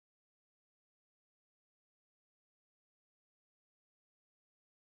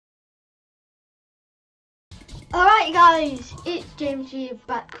Alright guys, it's James here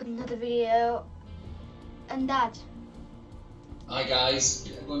back with another video. And Dad. Hi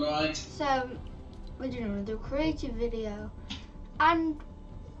guys, everyone alright? So, we're doing another creative video. And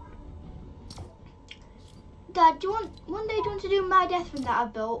Dad, one day do you want to do my death run that I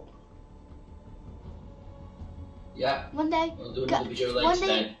built? Yeah. One day? We'll do another video later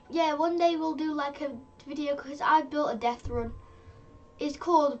then. Yeah, one day we'll do like a video because I built a death run. It's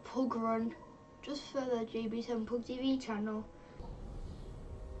called Pug Run. Just for the JB7 Pug TV channel.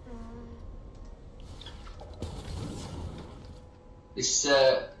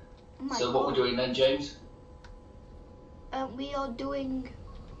 So God. what we're doing then, James? We are doing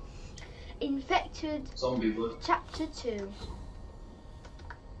Infected Zombie Blood. Chapter 2.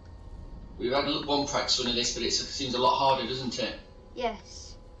 We've had one practice run of this, but it seems a lot harder, doesn't it?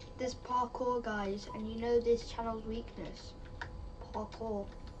 Yes, there's parkour, guys, and you know this channel's weakness, parkour.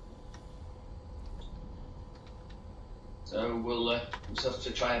 So we'll just have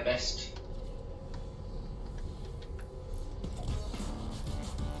to try our best.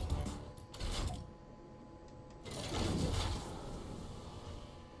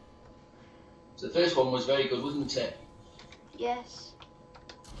 So the first one was very good, wasn't it? Yes.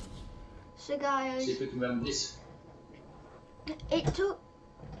 So guys, See if we can remember this. it took,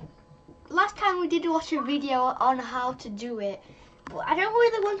 last time we did watch a video on how to do it, but I don't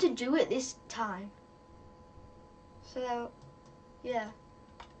really want to do it this time. So, yeah.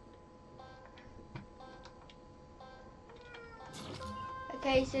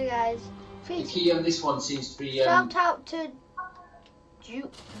 Okay, so guys, The please key on this one seems to be shout out to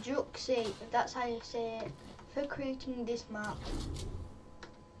Juxie, if that's how you say it, for creating this map.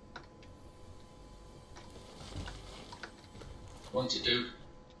 want to do.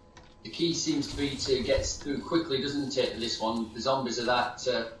 The key seems to be to get through quickly, doesn't it? This one, the zombies are that.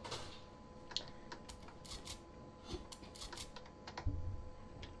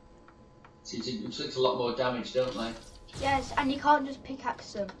 Seem to inflict a lot more damage, don't they? Yes, and you can't just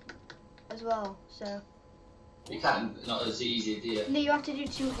pickaxe them as well, so. You can't, not as easy, do you? No, you have to do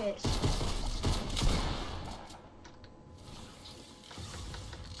 2 hits.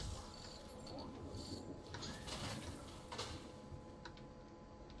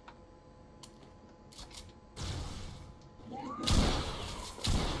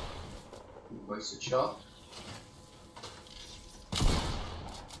 Wasted shot.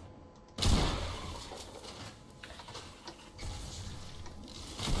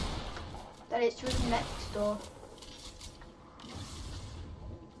 That is through the next door.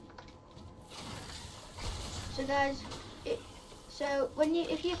 So guys,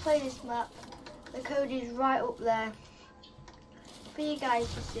 if you play this map, the code is right up there for you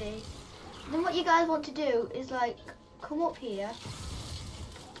guys to see. Then what you guys want to do is like come up here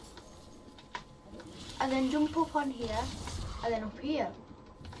and then jump up on here and then up here.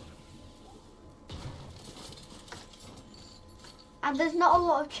 And there's not a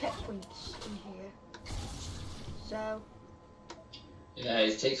lot of checkpoints in here, so. Yeah,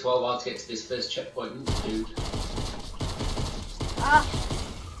 it takes a while to get to this first checkpoint, dude. Ah!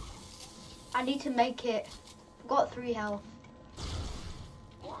 I need to make it. I've got 3 health.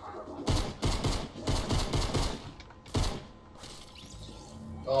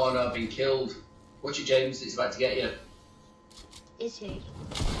 Oh no, I've been killed. Watch it, James, it's about to get you. Is he?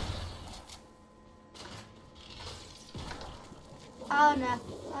 Oh no,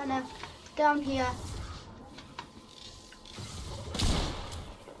 oh no. Down here.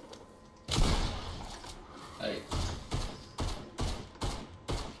 Hey.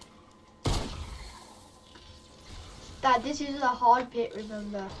 Dad, this is a hard pit,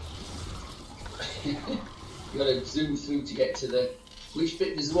 remember? You gotta zoom through to get to the. Which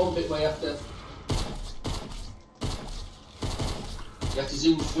bit? There's one bit where you have to. You have to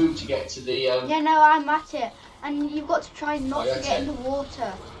zoom through to get to the. Yeah, no, I'm at it. And you've got to try not to get in the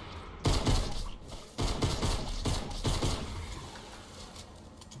water.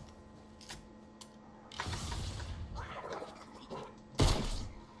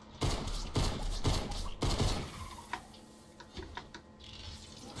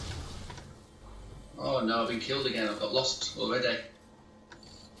 Oh no, I've been killed again. I've got lost already.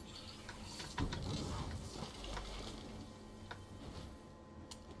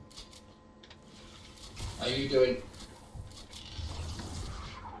 How are you doing?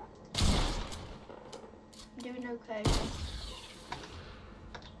 I'm doing okay.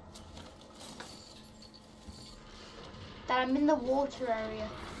 Dad, I'm in the water area.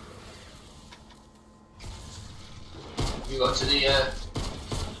 You got to the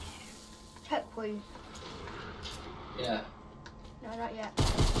Checkpoint. yeah. No, not yet.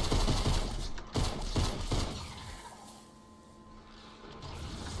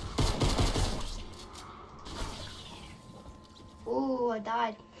 I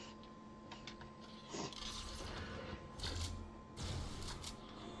died.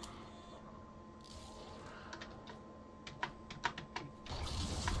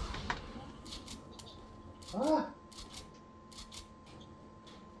 Ah.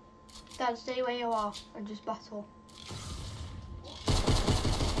 Dad, stay where you are and just battle.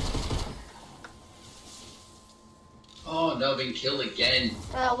 Oh no, I've been killed again.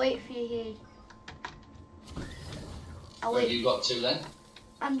 I'll wait for you here. I'll Where wait. have you got to then?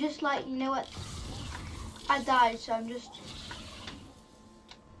 I'm just like, you know what? I died, so I'm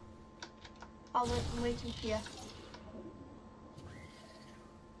waiting for you.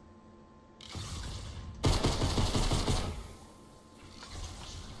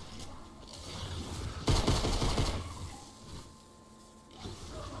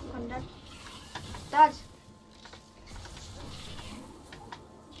 I'm dead. Dad.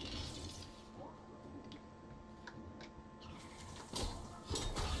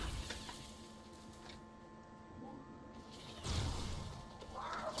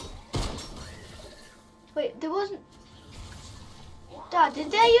 Wait, there wasn't... Dad,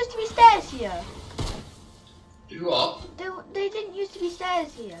 did there used to be stairs here? Do what? They didn't used to be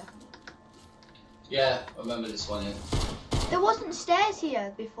stairs here. Yeah, I remember this one, yeah. There wasn't stairs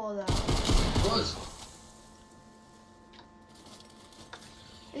here before though. It was.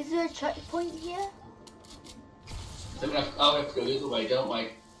 Is there a checkpoint here? Then I'll have to go the other way, don't we?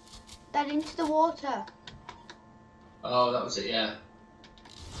 Dad, into the water. Oh, that was it, yeah.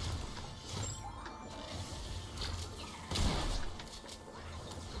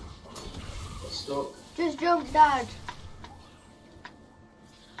 Got stuck. Just jump, Dad.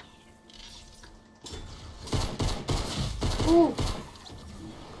 Ooh.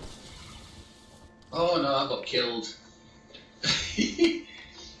 Oh no, I got killed.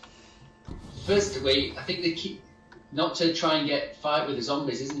 Firstly, I think they keep not to try and fight with the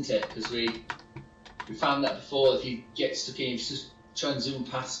zombies, isn't it? Because we found that before. If you get stuck in, you just try and zoom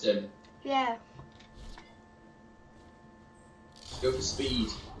past them. Yeah. Go for speed.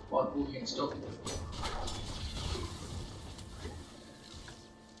 What? We're getting stuck.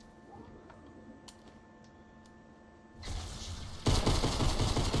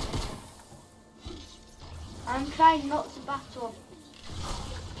 I'm trying not to battle.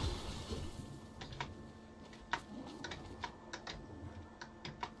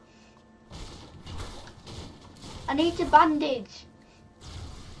 I need to bandage.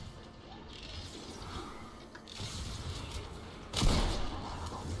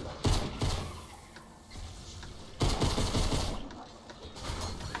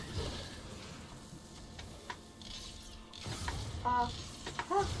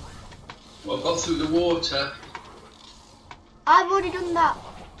 Well, I got through the water. I've already done that.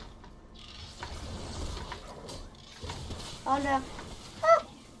 Oh no. Ah.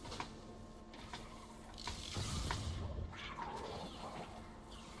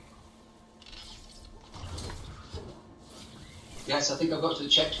 Yes, I think I've got to the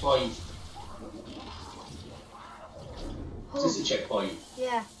checkpoint. Is this a checkpoint?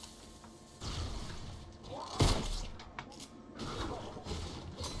 Yeah.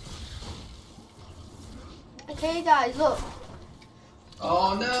 Okay guys, look.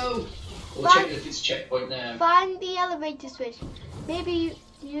 Oh no! We'll Find- check if it's a checkpoint now. Find the elevator switch. Maybe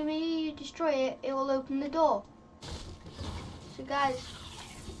you destroy it, it will open the door. So guys,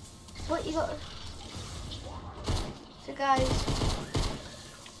 what you got? So guys,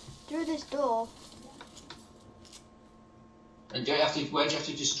 through this door. And do you have to, where do you have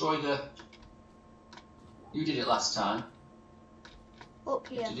to destroy the... You did it last time. Up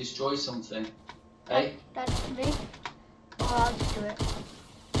You here. have to destroy something. Hey? That's me. Oh, I'll just do it.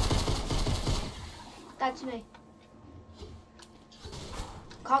 That's me.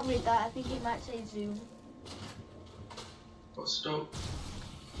 Can't read that. I think it might say zoom. Got stuck.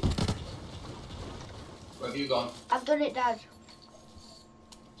 Where have you gone? I've done it, Dad.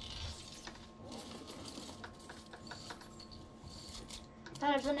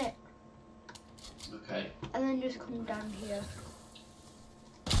 Dad, I've done it. Okay. And then just come down here.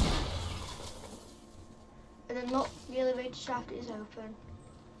 And then look, the elevator shaft is open.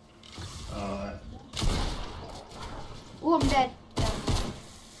 Alright. Oh, I'm dead.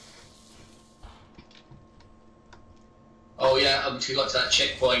 Oh yeah, until we got to that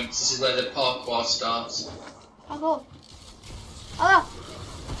checkpoint. This is where the parkour starts. I'll go. Ah!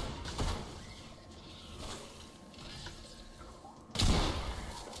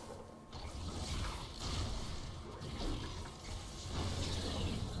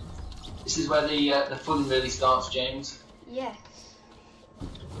 This is where the fun really starts, James. Yes.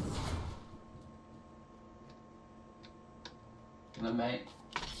 Come on, mate.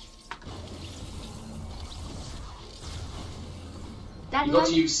 You've got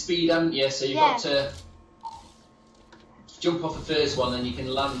to use speed, haven't you? So you've got to jump off the first one, then you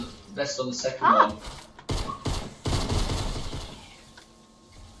can land rest on the second one.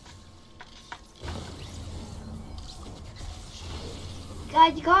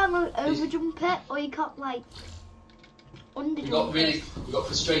 Guys, you can't over jump it, or you can't like under jump it. We got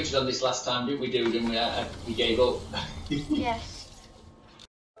frustrated on this last time, didn't we, dude? And we gave up. Yes.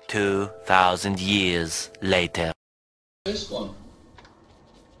 2,000 years later. First one.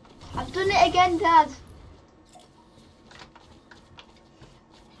 I've done it again, Dad.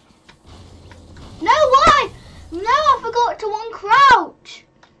 No, why? No, I forgot to uncrouch.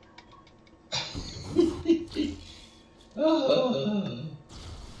 Oh.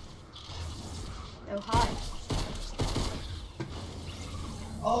 Oh, hi.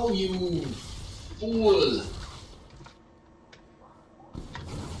 Oh, you fool.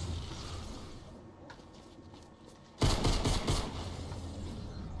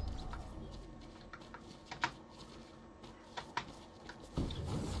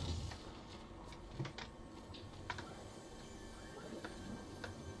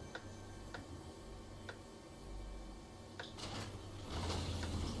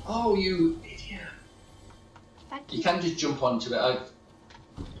 Oh, you idiot. You can just jump onto it.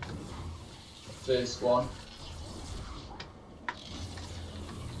 First one.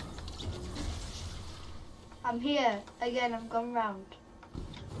 I'm here. Again, I've gone round.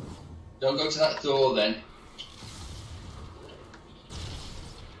 Don't go to that door then.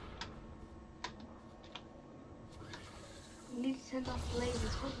 You need to turn off the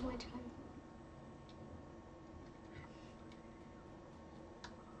lasers. What's my time?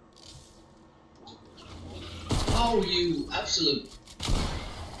 Oh, you absolute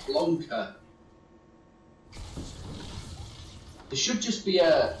blonker. There should just be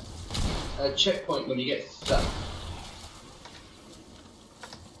a checkpoint when you get stuck.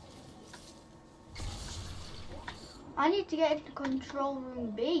 I need to get into control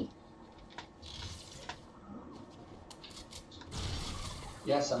room B.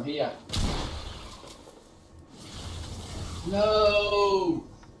 Yes, I'm here. No!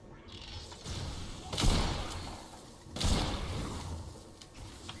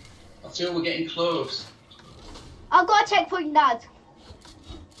 I feel we're getting close. I've got a checkpoint, Dad.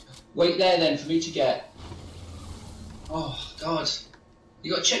 Wait there then for me to get. Oh, God.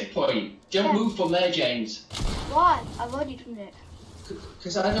 You got a checkpoint. Don't move from there, James. Why? I've already done it.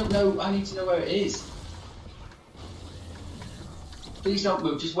 Because I don't know. I need to know where it is. Please don't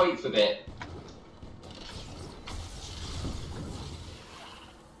move. Just wait for a bit.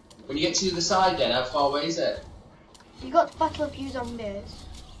 When you get to the other side then, how far away is it? You got to battle a few zombies.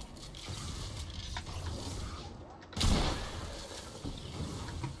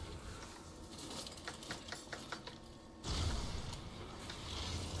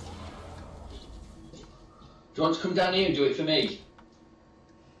 Do you want to come down here and do it for me?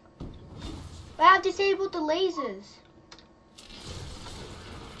 But I've disabled the lasers.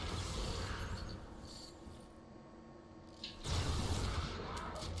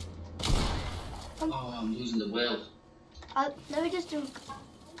 Oh, I'm losing the will. Let me just do.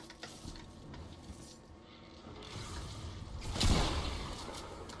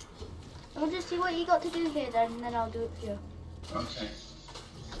 I'll just see what you got to do here then, and then I'll do it for you. Okay.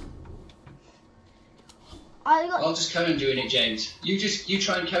 I'll just carry on doing it, James. You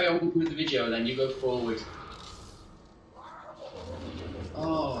try and carry on with the video, and then you go forward.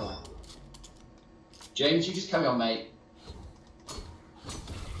 Oh. James, you just carry on, mate.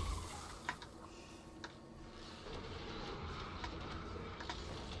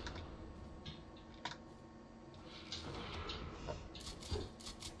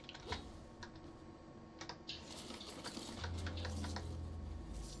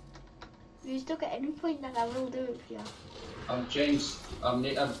 If you still get any point, then I will do it for you. James, I'm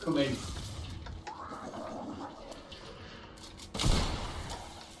coming.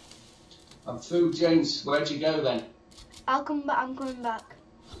 I'm through, James. Where'd you go then? I'll come back. I'm coming back.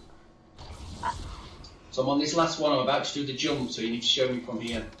 So I'm on this last one. I'm about to do the jump, so you need to show me from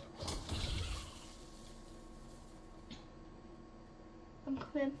here. I'm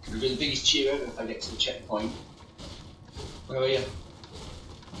coming. It'll be the biggest cheer ever if I get to the checkpoint. Where are you?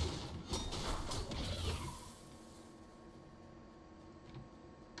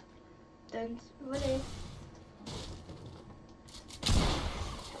 Don't worry.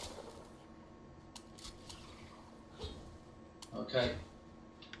 Okay.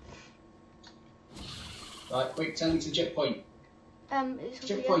 Right, quick, tell me to the checkpoint. It's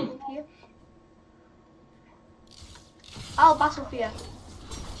Checkpoint. up here. I'll battle for you.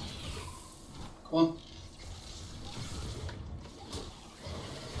 Come on.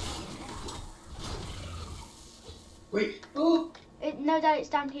 Wait. Oh. No, Dad, it's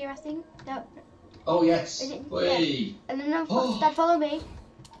down here, I think. No. Oh yes. Is it? Wait. And then Oh. Dad, follow me.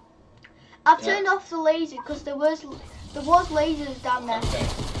 I've Yeah. turned off the laser because there was lasers down there. Okay.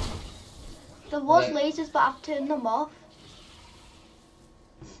 There was Then- lasers, but I've turned them off.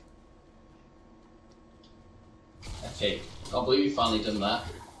 Okay. Can't believe you finally done that.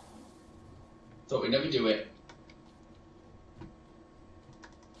 Thought we'd never do it.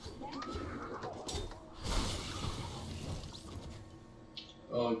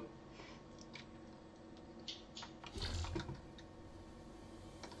 Oh.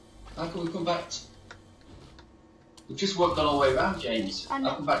 How can we come back? We've just gone all the way around, James. I know.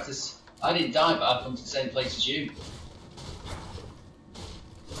 I'll come back to this. I didn't die, but I've come to the same place as you.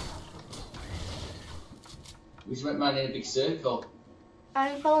 We just went round in a big circle.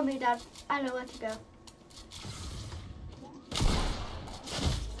 And follow me, Dad. I know where to go.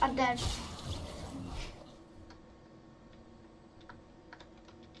 I'm dead.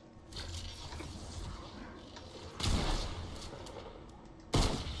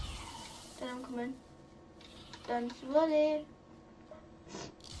 Then I'm coming. Done slowly.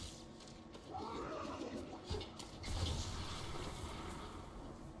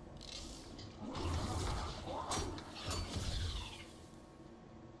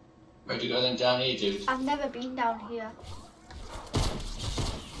 Where'd you go then? Down here, dude? I've never been down here.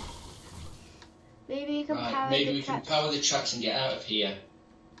 Maybe you can Right, power maybe the we can tracks. power the tracks and get out of here.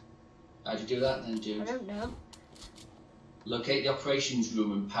 How'd you do that then, I dude? don't know. Locate the operations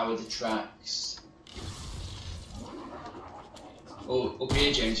room and power the tracks. Oh, up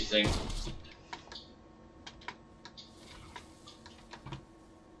here, James, you think?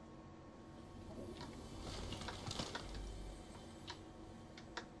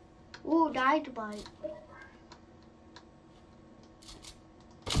 Ooh, dynamite.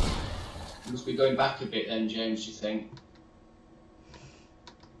 Must be going back a bit then, James, you think?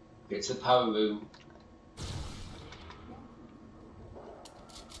 Get to the power room.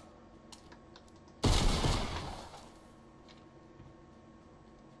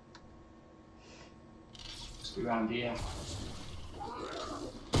 Must be around here.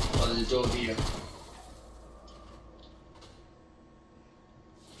 Oh, there's a door here.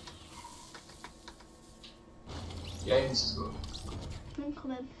 James, I'm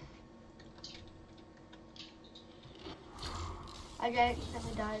coming. I don't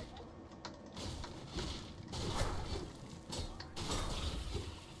never died.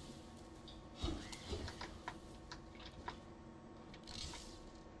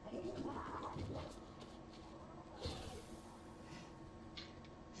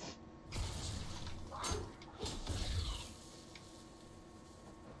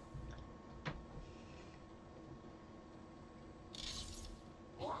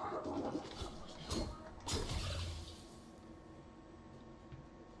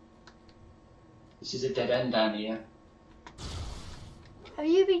 this is a dead end down here. Have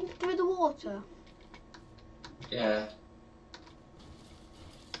you been through the water? Yeah.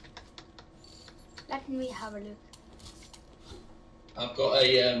 Let me have a look. I've got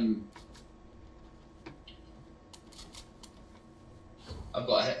a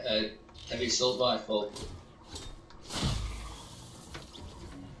a heavy assault rifle.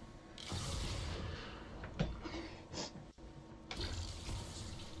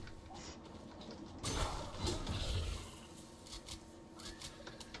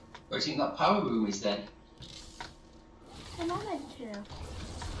 Where do you think that power room is then? Am I meant to know?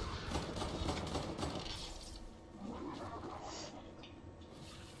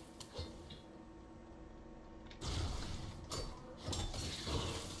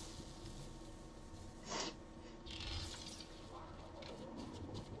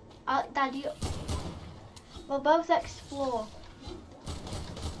 Daddy, we'll both explore.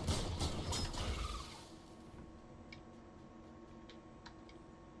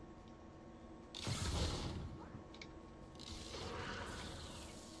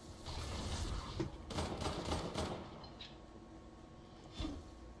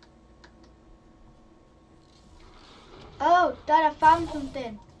 Oh, Dad, I found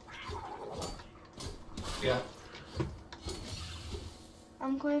something. Yeah.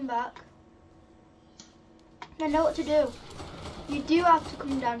 I'm coming back. I know what to do. You do have to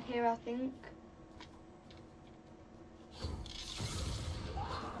come down here, I think.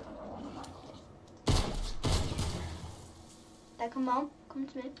 Dad, come on. Come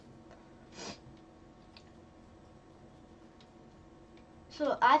to me.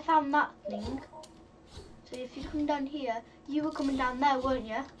 So I found that thing. So if you come down here, you were coming down there, weren't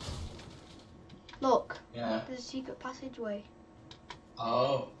you? Look. Yeah. There's a secret passageway.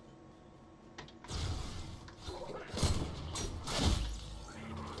 Oh.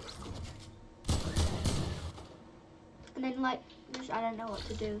 And then like, just, I don't know what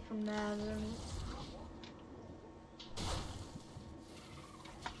to do from there.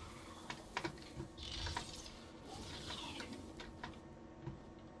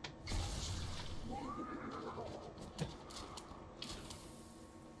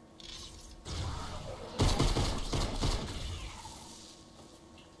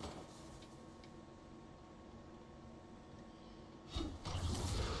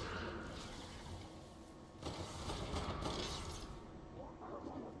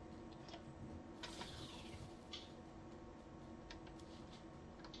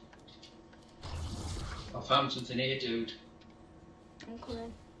 I found something here, dude. I'm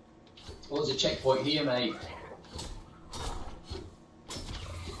coming. Oh, there's a checkpoint here, mate.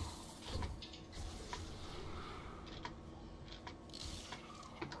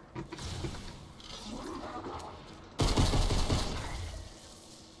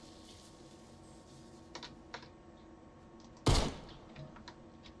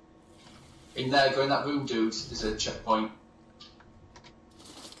 In there, go in that room, dude. There's a checkpoint.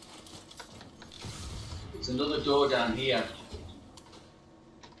 There's another door down here.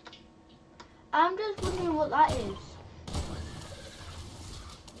 I'm just wondering what that is.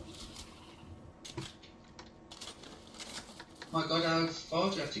 My God, how far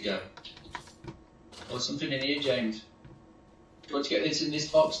do you have to go? Oh, something in here, James. Do you want to get this in this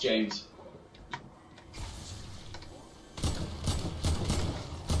box, James?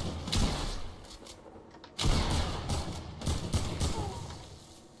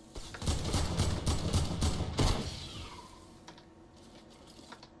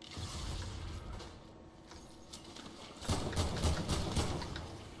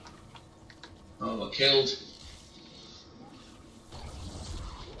 Oh, we're killed.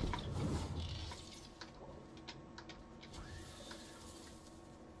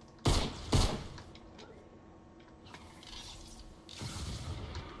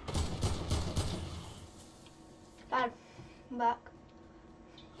 Dad, I'm back.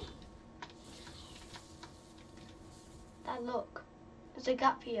 Dad, look. There's a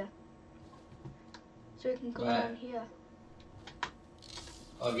gap here. So we can go Where? down here.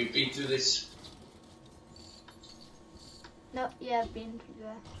 Oh, have you been through this? No, yeah, I've been through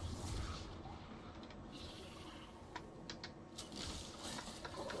there.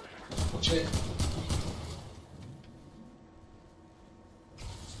 Watch it.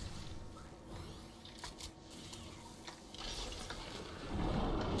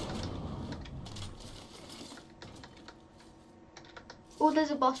 Oh,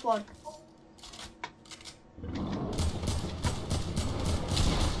 there's a boss one.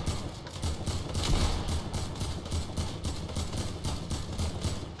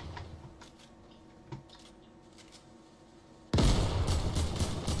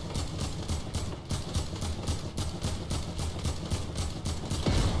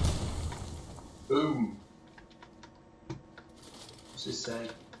 Boom. What's this say?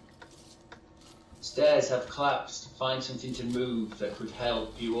 Stairs have collapsed. Find something to move that could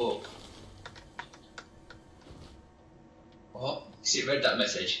help you up. What? See, it read that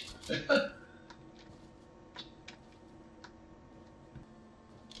message.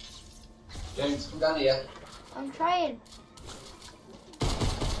 James, come down here. I'm trying.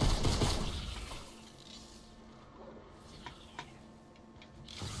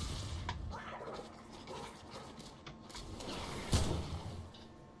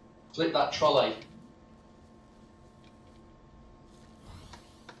 Flip that trolley.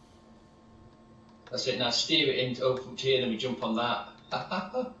 That's it, now steer it in over to here, then we jump on that.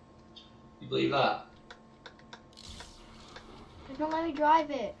 You believe that? It's not let me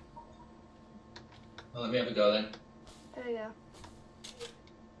drive it. Well, let me have a go then. There we go.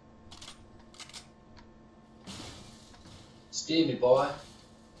 Steer me, boy.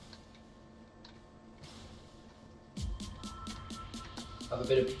 Have a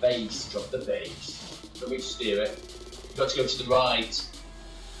bit of bass, drop the bass. Don't me steer it. You've got to go to the right.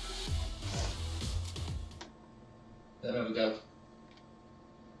 Let me have a go.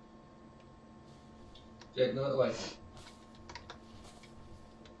 Yeah, no other way.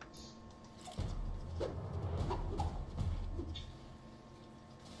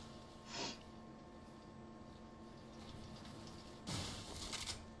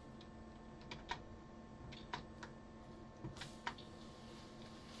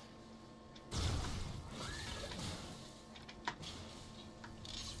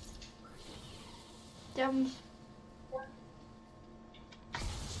 gems.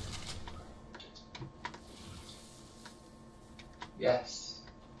 Yes.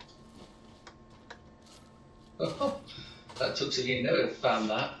 Oh, that took some you never found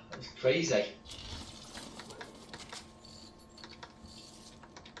that. That was crazy.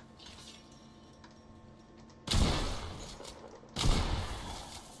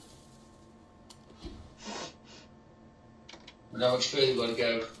 And how much further we got to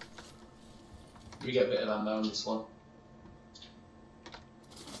go? We get a bit of ammo on this one.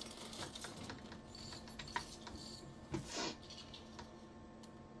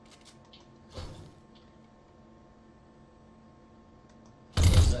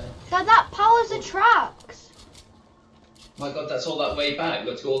 Now that powers the tracks. My God, that's all that way back. We've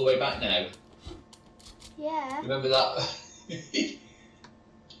got to go all the way back now. Yeah. Remember that?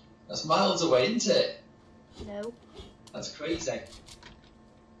 That's miles away, isn't it? No. That's crazy. I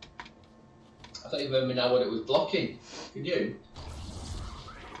don't even remember now what it was blocking. Can you?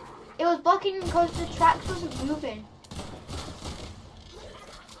 It was blocking because the tracks wasn't moving.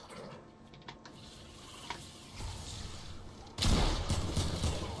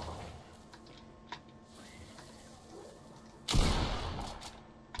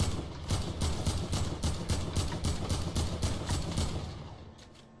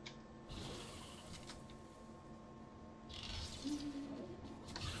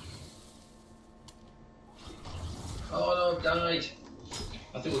 Oh no, I've died.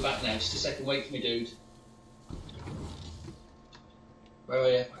 I think we're back now. Just a second, wait for me, dude. Where are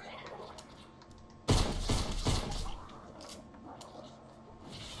you?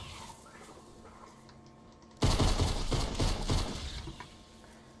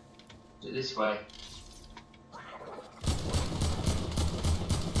 Is it this way?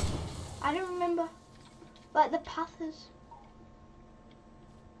 I don't remember. Like the path is.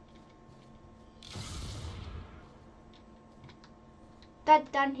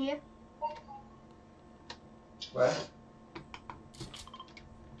 That down here. Where?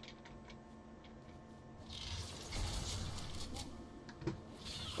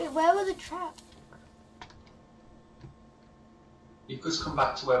 Wait, where were the tracks? You've just come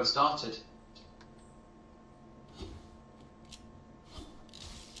back to where we started.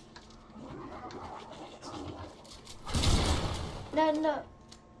 No, no.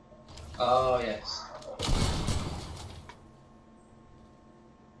 Oh yes.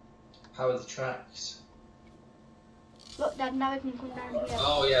 How are the tracks? Look, Dad, now we can come down here.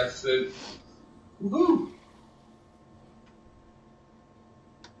 Oh yeah, through. Woohoo!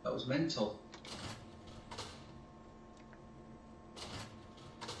 That was mental.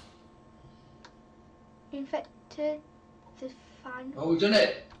 Infected the fan. Oh, we've done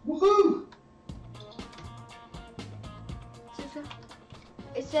it! Woohoo!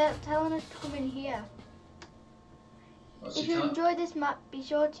 It's telling us to come in here. What's If your you time? enjoyed this map, be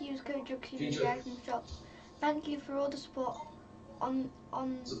sure to use code JUXI in the Enjoy. item shop. Thank you for all the support on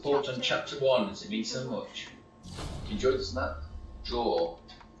Support on chapter 1, does it mean so much? Enjoyed this map? Draw.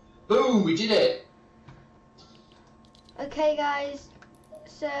 Boom, we did it! Okay guys,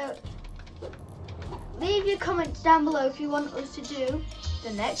 so leave your comments down below if you want us to do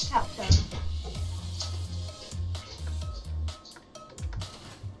the next chapter.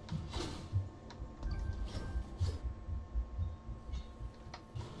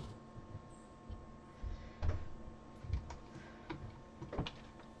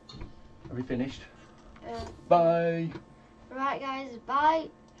 Are we finished? Uh, Bye. right guys, bye.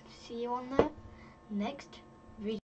 See you on the next